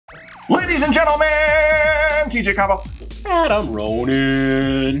Ladies and gentlemen, TJ Qanba. Adam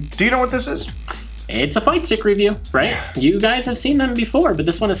Ronin. Do you know what this is? It's a fight stick review, right? You guys have seen them before, but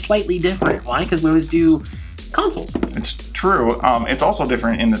this one is slightly different. Why? Because we always do consoles. It's true. It's also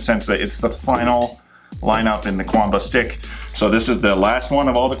different in the sense that it's the final lineup in the Qanba stick. So this is the last one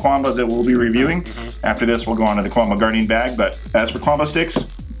of all the Qanbas that we'll be reviewing. After this, we'll go on to the Qanba Guardian bag. But as for Qanba sticks,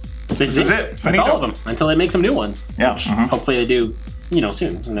 this is it. That's all of them until they make some new ones. Yeah. Which hopefully they do, you know,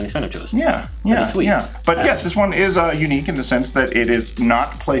 soon, and then they send them to us. Yeah. Sweet. Yeah. But yes, this one is unique in the sense that it is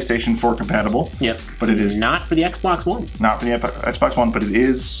not PlayStation 4 compatible. Yep. But it is not for the Xbox One. Not for the Xbox One, but it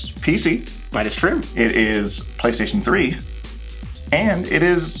is PC. That is true. It is PlayStation 3, and it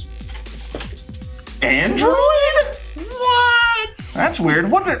is Android. What? That's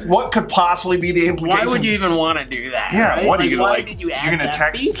weird. What could possibly be the implications? Why would you even want to do that? Yeah. Right? What are you gonna why like? did you add You're gonna that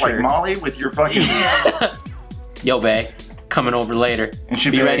text feature? like Molly with your fucking. Yo, bae, coming over later. And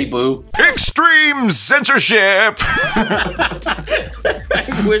she'd be ready, boo. Extreme censorship.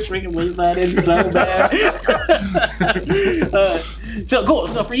 I wish we could leave that in so bad. So cool.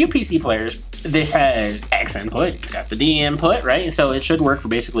 So for you PC players, this has X input, it's got the D input, right? So it should work for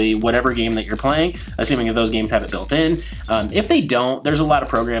basically whatever game that you're playing, assuming if those games have it built in. If they don't, there's a lot of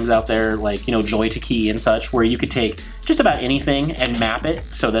programs out there like, you know, Joy to Key and such, where you could take just about anything and map it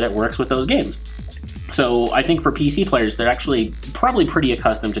so that it works with those games. So I think for PC players, they're actually probably pretty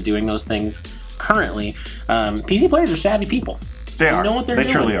accustomed to doing those things currently. PC players are savvy people. They are. Know what they're doing.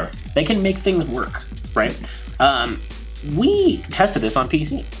 They truly are. They can make things work, right? We tested this on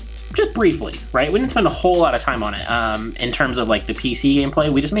PC, just briefly, right? We didn't spend a whole lot of time on it in terms of like the PC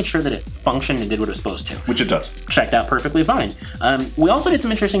gameplay. We just made sure that it functioned and did what it was supposed to. Which it does. Checked out perfectly fine. We also did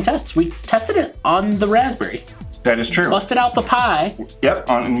some interesting tests. We tested it on the Raspberry. That is true. Busted out the Pi. Yep,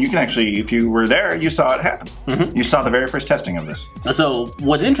 and you can actually, if you were there, you saw it happen. You saw the very first testing of this. So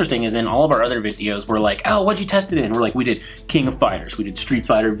what's interesting is in all of our other videos, we're like, oh, what'd you test it in? We're like, we did King of Fighters, we did Street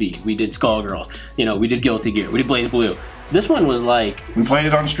Fighter V, we did Skullgirls, you know, we did Guilty Gear, we did Blaze Blue. This one was like... We played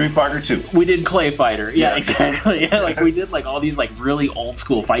it on Street Fighter 2. We did Clay Fighter. Yeah, exactly. Yeah, like we did like all these like really old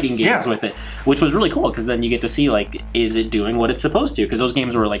school fighting games with it, which was really cool because then you get to see like, is it doing what it's supposed to? Because those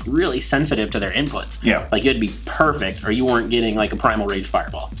games were like really sensitive to their inputs. Yeah. Like you had to be perfect or you weren't getting like a Primal Rage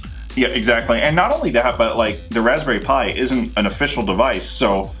Fireball. Yeah, exactly. And not only that, but like the Raspberry Pi isn't an official device,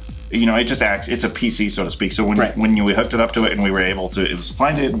 so you know, it just acts, it's a PC, so to speak. So when we hooked it up to it and we were able to, it was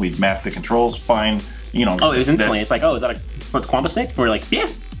blinded, we'd map the controls fine, you know. Oh, it was instantly. It's like, oh, is that a Qanba stick? And we're like, yeah.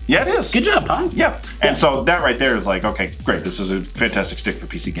 Yeah, it is. Good job, Pi. Yeah. And so that right there is like, okay, great, this is a fantastic stick for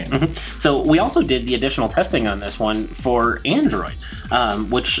PC gaming. So we also did the additional testing on this one for Android,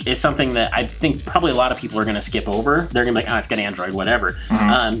 which is something that I think probably a lot of people are going to skip over. They're going to be like, oh, it's got Android, whatever.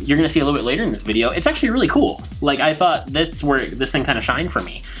 You're going to see a little bit later in this video. It's actually really cool. Like, I thought that's where this thing kind of shined for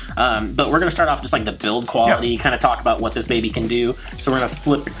me. But we're going to start off just like the build quality, kind of talk about what this baby can do. So we're going to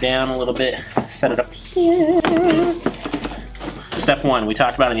flip it down a little bit, set it up here. Step one, we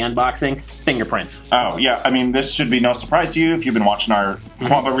talked about in the unboxing, fingerprints. Oh, yeah. I mean, this should be no surprise to you if you've been watching our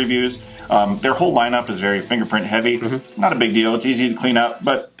Qanba reviews. Their whole lineup is very fingerprint heavy. Not a big deal. It's easy to clean up,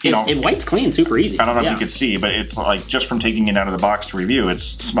 but you know. It wipes clean super easy. I don't know if you can see, but it's like just from taking it out of the box to review, it's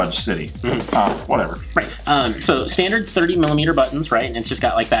smudge city. Whatever. Right. So standard 30mm buttons, right? And it's just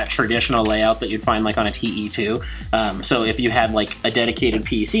got like that traditional layout that you'd find like on a TE2. So if you had like a dedicated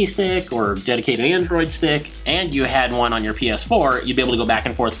PC stick or dedicated Android stick, and you had one on your PS4, you'd be able to go back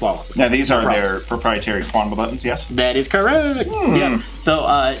and forth flawlessly. Now these are their proprietary Qanba buttons, yes? That is correct. Yeah.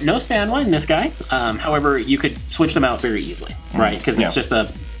 So no stand one in this guy. However, you could switch them out very easily, right? Because it's just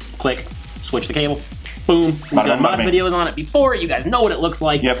a click, switch the cable, boom. We've done a lot of videos on it before. You guys know what it looks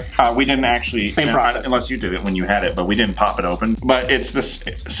like. Yep. We didn't actually, same process. Unless you did it when you had it, but we didn't pop it open. But it's this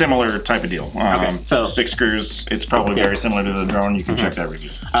similar type of deal. Okay, so 6 screws. It's probably very similar to the drone. You can check that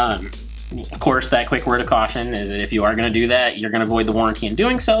review. Of course, that quick word of caution is that if you are going to do that, you're going to avoid the warranty in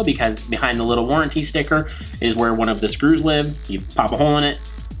doing so, because behind the little warranty sticker is where one of the screws lives. You pop a hole in it,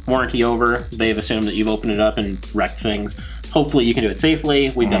 warranty over. They've assumed that you've opened it up and wrecked things. Hopefully you can do it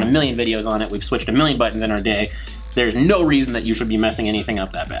safely. We've done a million videos on it. We've switched a million buttons in our day. There's no reason that you should be messing anything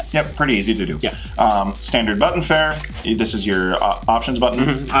up that bad. Yep, pretty easy to do. Yeah. Standard button fare. This is your options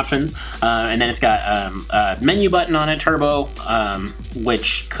button. Options. And then it's got a menu button on it, turbo,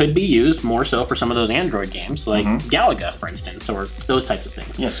 which could be used more so for some of those Android games, like Galaga, for instance, or those types of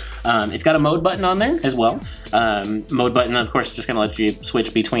things. Yes. It's got a mode button on there as well. Mode button, of course, is just going to let you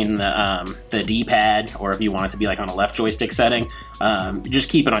switch between the D-pad, or if you want it to be like on a left joystick setting, just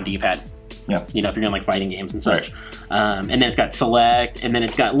keep it on D-pad. Yeah. You know, if you're doing like fighting games and such. And then it's got select, and then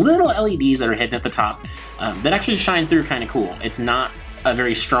it's got little LEDs that are hidden at the top that actually shine through kind of cool. It's not a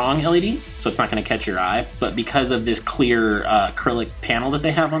very strong LED, so it's not going to catch your eye, but because of this clear acrylic panel that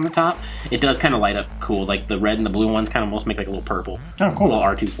they have on the top, it does kind of light up cool. Like the red and the blue ones kind of almost make like a little purple. Oh, cool. A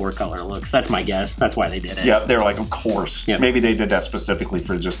little R2-4 color looks. That's my guess. That's why they did it. Yeah, they were like, of course. Yep. Maybe they did that specifically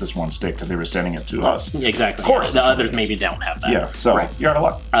for just this one stick because they were sending it to us. Exactly. Of course. The others maybe don't have that. Yeah, so you're out of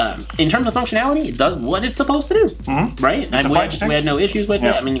luck. In terms of functionality, it does what it's supposed to do, right? And we had no issues with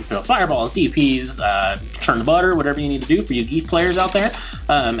it. I mean, you can throw fireballs, DPs, churn the butter, whatever you need to do for you geek players out there.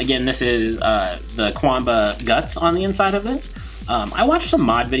 Again, this is the Qanba guts on the inside of this. I watched some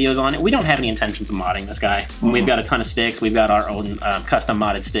mod videos on it. We don't have any intentions of modding this guy. We've got a ton of sticks. We've got our own custom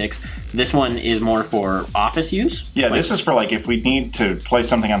modded sticks. This one is more for office use. Yeah, this is for like if we need to play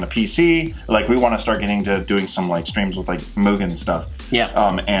something on the PC, like we want to start getting to doing some like streams with like Mugen and stuff. Yeah.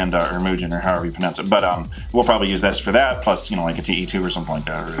 And or Mugen or however you pronounce it. But we'll probably use this for that. Plus, you know, like a TE2 or something like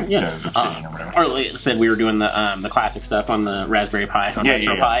that, or Obsidian or whatever. Or like I said, we were doing the classic stuff on the Raspberry Pi on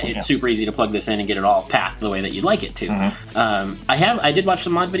Retro Pi. It's super easy to plug this in and get it all pathed the way that you'd like it to. I did watch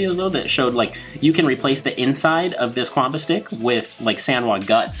some mod videos though that showed like you can replace the inside of this Qanba stick with like Sanwa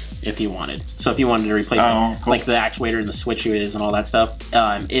guts if you wanted. So if you wanted to replace like the actuator and the switches and all that stuff,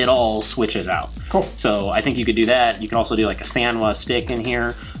 it all switches out. Cool. So I think you could do that. You can also do like a Sanwa stick in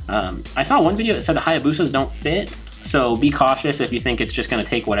here. I saw one video that said the Hayabusas don't fit. So be cautious if you think it's just going to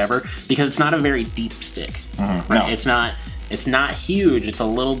take whatever, because it's not a very deep stick. Right? No. It's not huge. It's a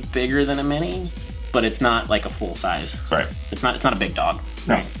little bigger than a mini, but it's not like a full size. Right. It's not a big dog.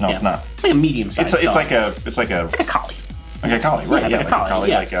 Right? No, it's not. It's like a medium size. It's like a collie. Like a collie, right? Yeah, like a collie,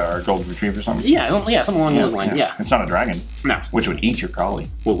 like our golden retriever or something. Yeah, something along those lines. Yeah. It's not a dragon. No. Which would eat your collie.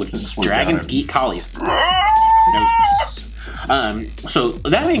 Well, dragons eat collies. No. So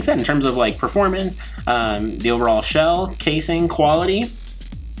that being said, in terms of like performance, the overall shell, casing, quality,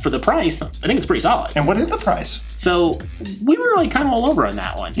 for the price, I think it's pretty solid. And what is the price? So we were like kind of all over on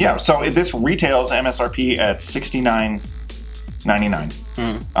that one. Yeah. So this retails MSRP at $69.99.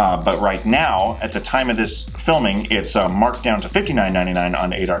 But right now, at the time of this filming, it's marked down to $59.99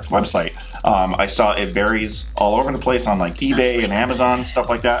 on Eightarc's website. I saw it varies all over the place on like eBay and Amazon, stuff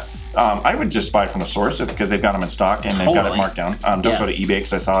like that. I would just buy from the source because they've got them in stock and they've got it marked down. Don't go to eBay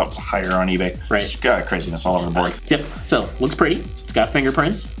because I saw it was higher on eBay. Right. It's got craziness all over the board. Yep. So looks pretty. It's got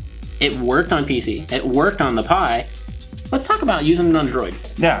fingerprints. It worked on PC. It worked on the Pi. Let's talk about using it on Droid.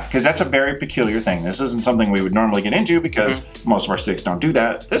 Yeah, because that's a very peculiar thing. This isn't something we would normally get into because most of our sticks don't do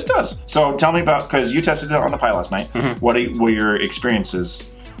that. This does. So tell me about, because you tested it on the Pi last night. What were your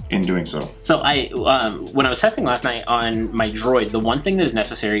experiences in doing so? So when I was testing last night on my Droid, the one thing that is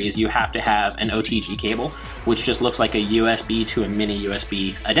necessary is you have to have an OTG cable, which just looks like a USB to a mini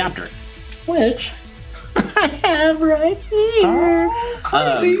USB adapter, which I have right here.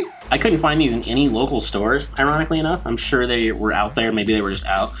 Crazy. I couldn't find these in any local stores, ironically enough. I'm sure they were out there. Maybe they were just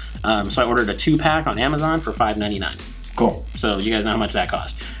out. So I ordered a 2-pack on Amazon for $5.99. Cool. So you guys know how much that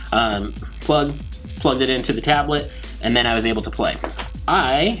cost. Plugged it into the tablet, and then I was able to play.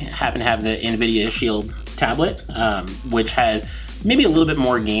 I happen to have the NVIDIA Shield tablet, which has maybe a little bit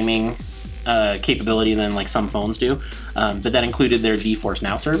more gaming capability than like some phones do, but that included their GeForce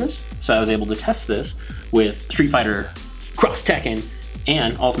Now service. So I was able to test this with Street Fighter Cross Tekken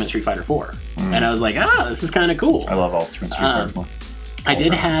and Ultimate Street Fighter 4. And I was like, this is kind of cool. I love Ultimate Street Fighter 4. I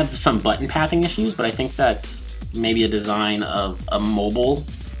did have some button pathing issues, but I think that's maybe a design of a mobile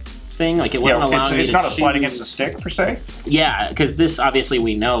thing. Like it wasn't allowing me to it's not a slide against the stick per se? Yeah, because this obviously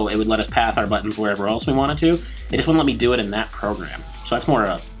we know it would let us path our buttons wherever else we wanted to. It just wouldn't let me do it in that program. So that's more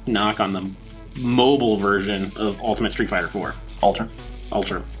a knock on the mobile version of Ultimate Street Fighter 4. Ultra.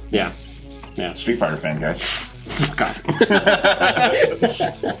 Yeah. Street Fighter fan, guys. God.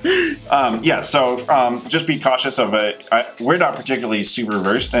 So just be cautious of it. We're not particularly super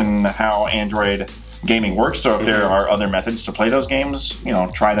versed in how Android gaming works, so if there are other methods to play those games,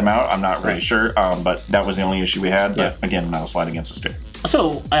 try them out. I'm not really sure, but that was the only issue we had. But again, not a slide against the stick.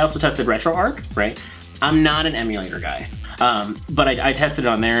 So I also tested RetroArch, right? I'm not an emulator guy, but I tested it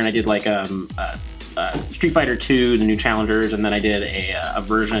on there, and I did like Street Fighter 2, the new challengers, and then I did a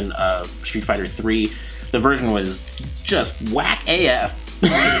version of Street Fighter 3. The version was just whack AF,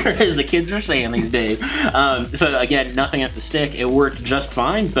 as the kids are saying these days. So again, nothing at the stick. It worked just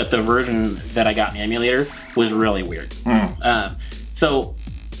fine, but the version that I got in the emulator was really weird. So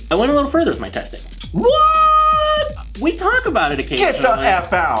I went a little further with my testing. What? We talk about it occasionally. Get the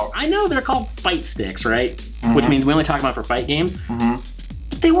F out. I know they're called fight sticks, right? Which means we only talk about for fight games.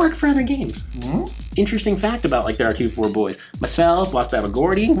 But they work for other games. Interesting fact about like there are 2-4 boys. Myself, Lost Baba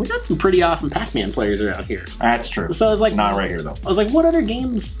Gordy, we got some pretty awesome Pac-Man players around here. That's true. So I was like, not right here though. I was like, what other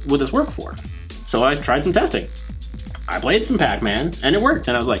games would this work for? So I tried some testing. I played some Pac-Man and it worked,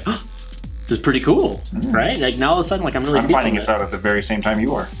 and I was like, oh, this is pretty cool, right? Like now all of a sudden, like I'm finding this out at the very same time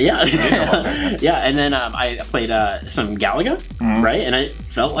you are. Yeah, yeah. And then I played some Galaga, right? And I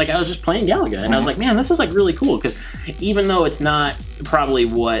felt like I was just playing Galaga, and I was like, man, this is like really cool, because even though it's not probably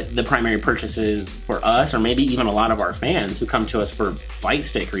what the primary purchase is for us, or maybe even a lot of our fans who come to us for fight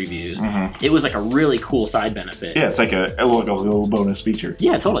stick reviews, it was like a really cool side benefit. Yeah, it's like a little bonus feature.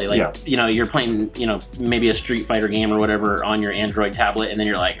 Yeah, totally. Like, you know, you're playing, you know, maybe a Street Fighter game or whatever on your Android tablet, and then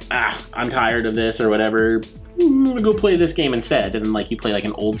you're like, I'm tired of this or whatever, I'm gonna go play this game instead. And then like you play like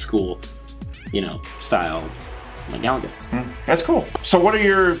an old school, you know, style like Galaga. That's cool. So what are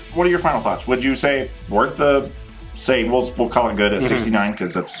your final thoughts? Would you say worth the, say, we'll call it good at $69,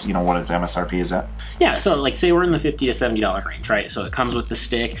 because that's, you know, what its MSRP is at? Yeah, so like say we're in the $50 to $70 range, right? So it comes with the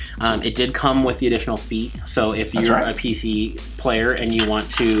stick. It did come with the additional feet. So if you're a PC player and you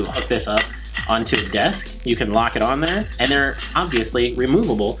want to hook this up onto a desk, you can lock it on there, and they're obviously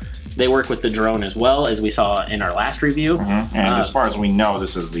removable. They work with the drone as well, as we saw in our last review. And as far as we know,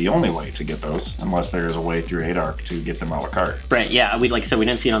 this is the only way to get those, unless there's a way through Eightarc to get them a la carte. Right, yeah, like I said, we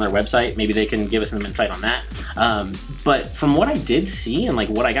didn't see it on their website. Maybe they can give us some insight on that. But from what I did see and like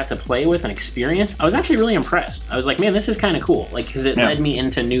what I got to play with and experience, I was actually really impressed. I was like, man, this is kind of cool. Like, because it led me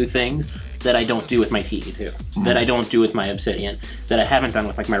into new things that I don't do with my TE2, that I don't do with my Obsidian, that I haven't done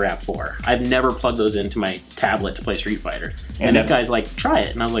with like my RAV4. I've never plugged those into my tablet to play Street Fighter. And this guy's like, try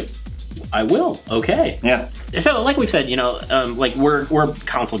it. And I was like, I will. Okay. Yeah. So, like we said, you know, like we're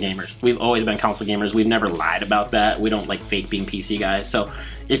console gamers. We've always been console gamers. We've never lied about that. We don't like fake being PC guys. So,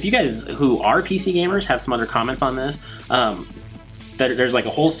 if you guys who are PC gamers have some other comments on this, there's like a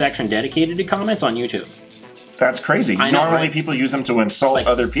whole section dedicated to comments on YouTube. That's crazy. Normally people use them to insult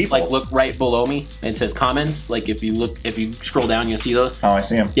other people. Like look right below me. It says comments. Like if you scroll down, you'll see those. Oh, I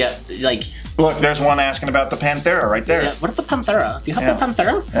see them. Yeah. Like. Look, there's one asking about the Panthera right there. Yeah, what is the Panthera? Do you have the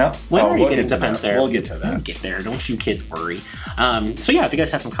Panthera? Yeah. When are you getting the Panthera? We'll get to that. We'll get there. Don't you kids worry. So yeah, if you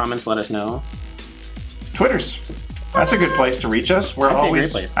guys have some comments, let us know. Twitter's. That's a good place to reach us. We're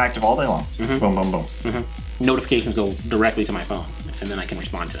always active all day long. Boom, boom, boom. Notifications go directly to my phone, and then I can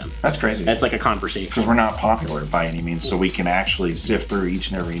respond to them. That's crazy. That's like a conversation. Because we're not popular by any means, so we can actually sift through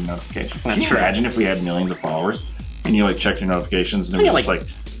each and every notification. Can you imagine if we had millions of followers and you like checked your notifications and it was like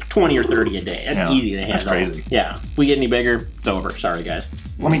 20 or 30 a day. That's easy to handle. That's crazy. Yeah. If we get any bigger, it's over. Sorry, guys.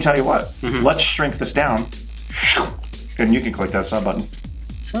 Let me tell you what. Let's shrink this down. And you can click that sub button.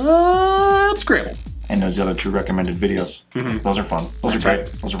 Subscribe. And those other 2 recommended videos. Those are fun. Those are great.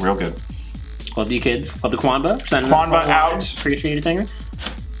 Those are real good. Love you kids. Love the Qanba. Qanba out. Appreciate it, Tanger.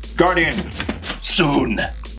 Guardian. Soon.